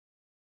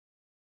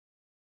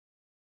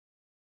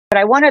But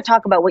I want to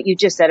talk about what you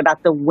just said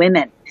about the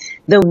women.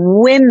 The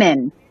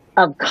women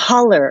of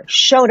color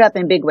showed up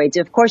in big ways.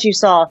 Of course, you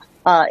saw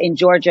in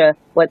Georgia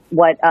what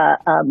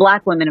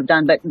black women have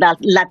done, but the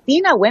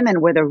Latina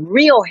women were the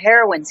real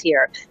heroines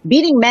here,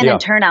 beating men in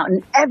turnout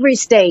in every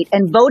state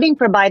and voting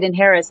for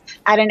Biden-Harris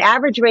at an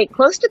average rate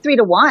close to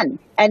 3-1.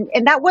 And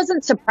that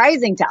wasn't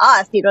surprising to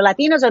us. You know,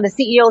 Latinos are the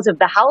CEOs of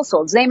the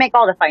households. They make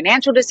all the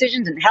financial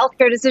decisions and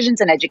healthcare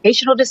decisions and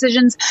educational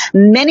decisions.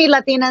 Many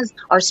Latinas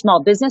are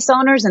small business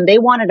owners, and they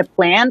wanted a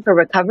plan for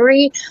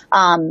recovery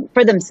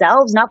for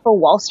themselves, not for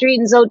Wall Street.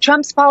 And so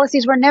Trump's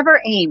policies were never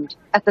aimed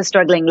at the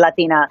struggling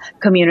Latina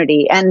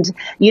community. And,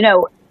 you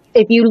know,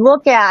 if you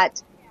look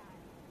at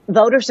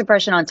voter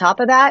suppression on top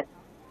of that,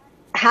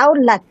 how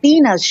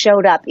Latinas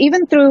showed up,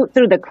 even through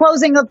the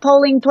closing of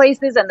polling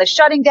places and the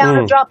shutting down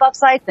of drop-off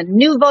sites and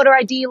new voter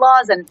ID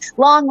laws and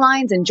long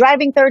lines and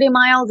driving 30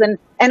 miles and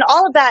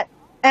all of that.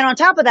 And on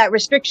top of that,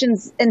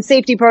 restrictions and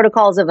safety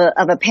protocols of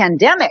a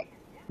pandemic.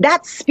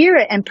 That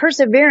spirit and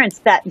perseverance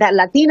that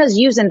Latinas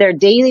use in their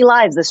daily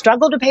lives, the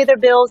struggle to pay their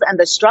bills and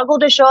the struggle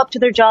to show up to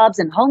their jobs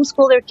and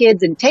homeschool their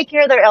kids and take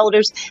care of their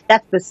elders,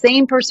 that's the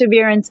same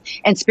perseverance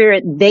and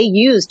spirit they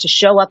use to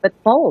show up at the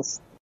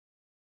polls.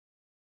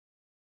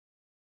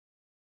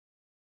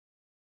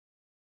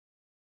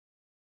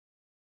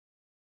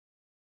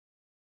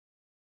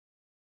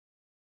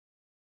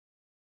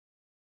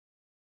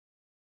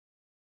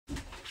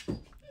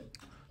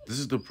 This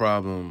is the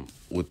problem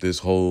with this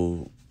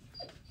whole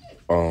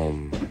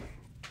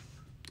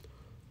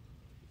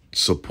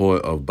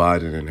support of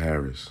Biden and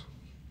Harris.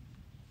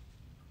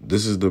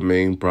 This is the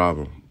main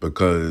problem,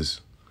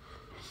 because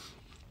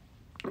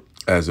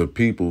as a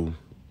people,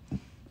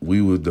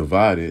 we were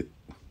divided,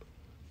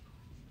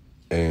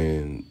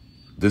 and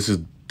this is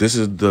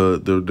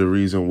the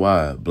reason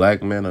why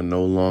black men are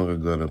no longer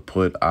gonna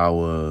put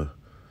our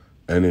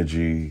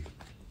energy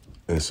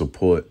and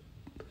support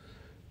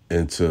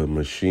into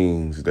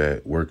machines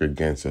that work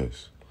against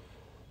us.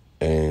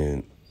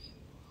 And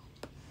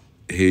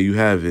here you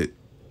have it.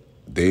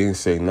 They didn't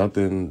say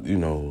nothing, you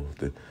know.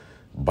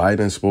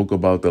 Biden spoke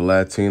about the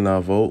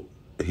Latina vote.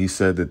 He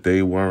said that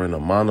they weren't a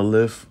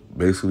monolith,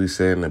 basically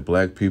saying that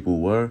black people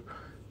were.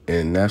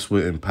 And that's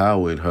what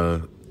empowered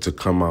her to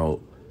come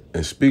out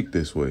and speak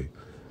this way.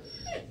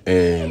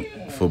 And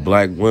for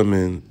black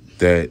women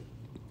that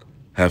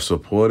have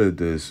supported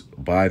this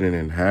Biden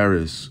and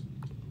Harris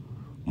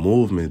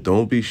movement,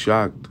 don't be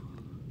shocked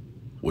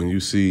when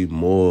you see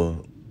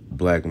more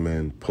black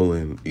men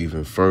pulling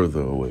even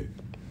further away.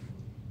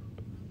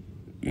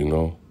 You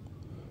know,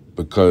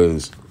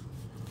 because,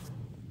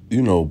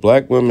 you know,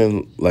 black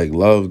women like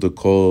love to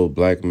call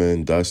black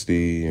men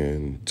dusty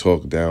and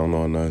talk down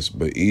on us,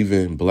 but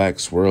even black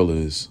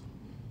swirlers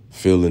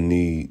feel the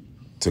need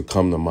to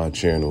come to my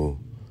channel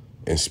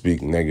and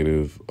speak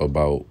negative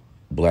about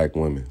black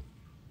women,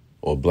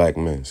 or black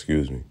men,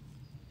 excuse me,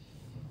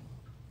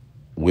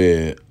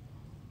 where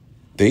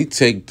they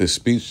take the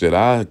speech that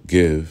I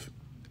give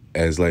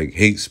as like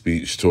hate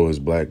speech towards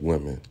black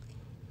women.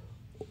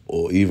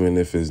 Or even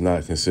if it's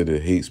not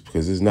considered hate,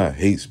 because it's not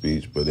hate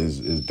speech, but it's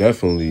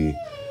definitely,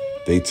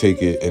 they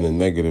take it in a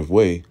negative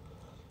way.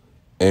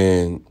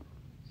 And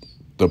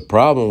the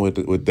problem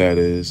with that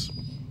is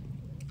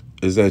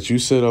that you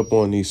sit up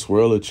on these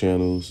swirler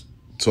channels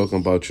talking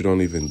about you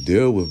don't even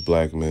deal with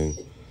black men.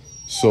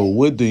 So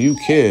what do you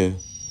care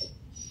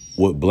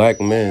what black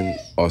men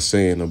are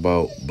saying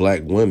about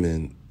black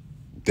women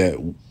that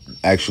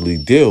actually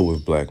deal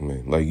with black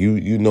men? Like,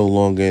 you no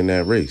longer in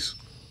that race.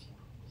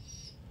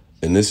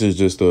 And this is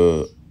just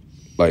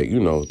like, you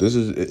know,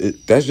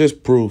 that's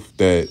just proof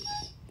that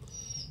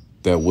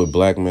what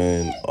black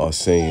men are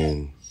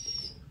saying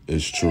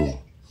is true.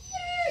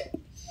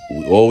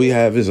 All we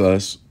have is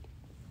us,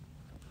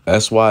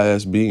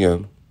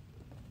 SYSBM.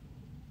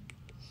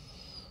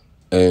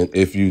 And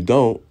if you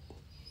don't,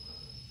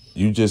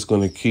 you're just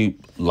going to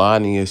keep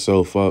lining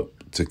yourself up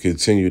to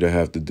continue to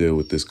have to deal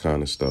with this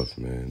kind of stuff,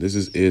 man. This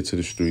is Ear to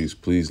the Streets.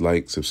 Please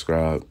like,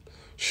 subscribe,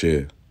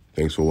 share.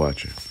 Thanks for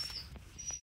watching.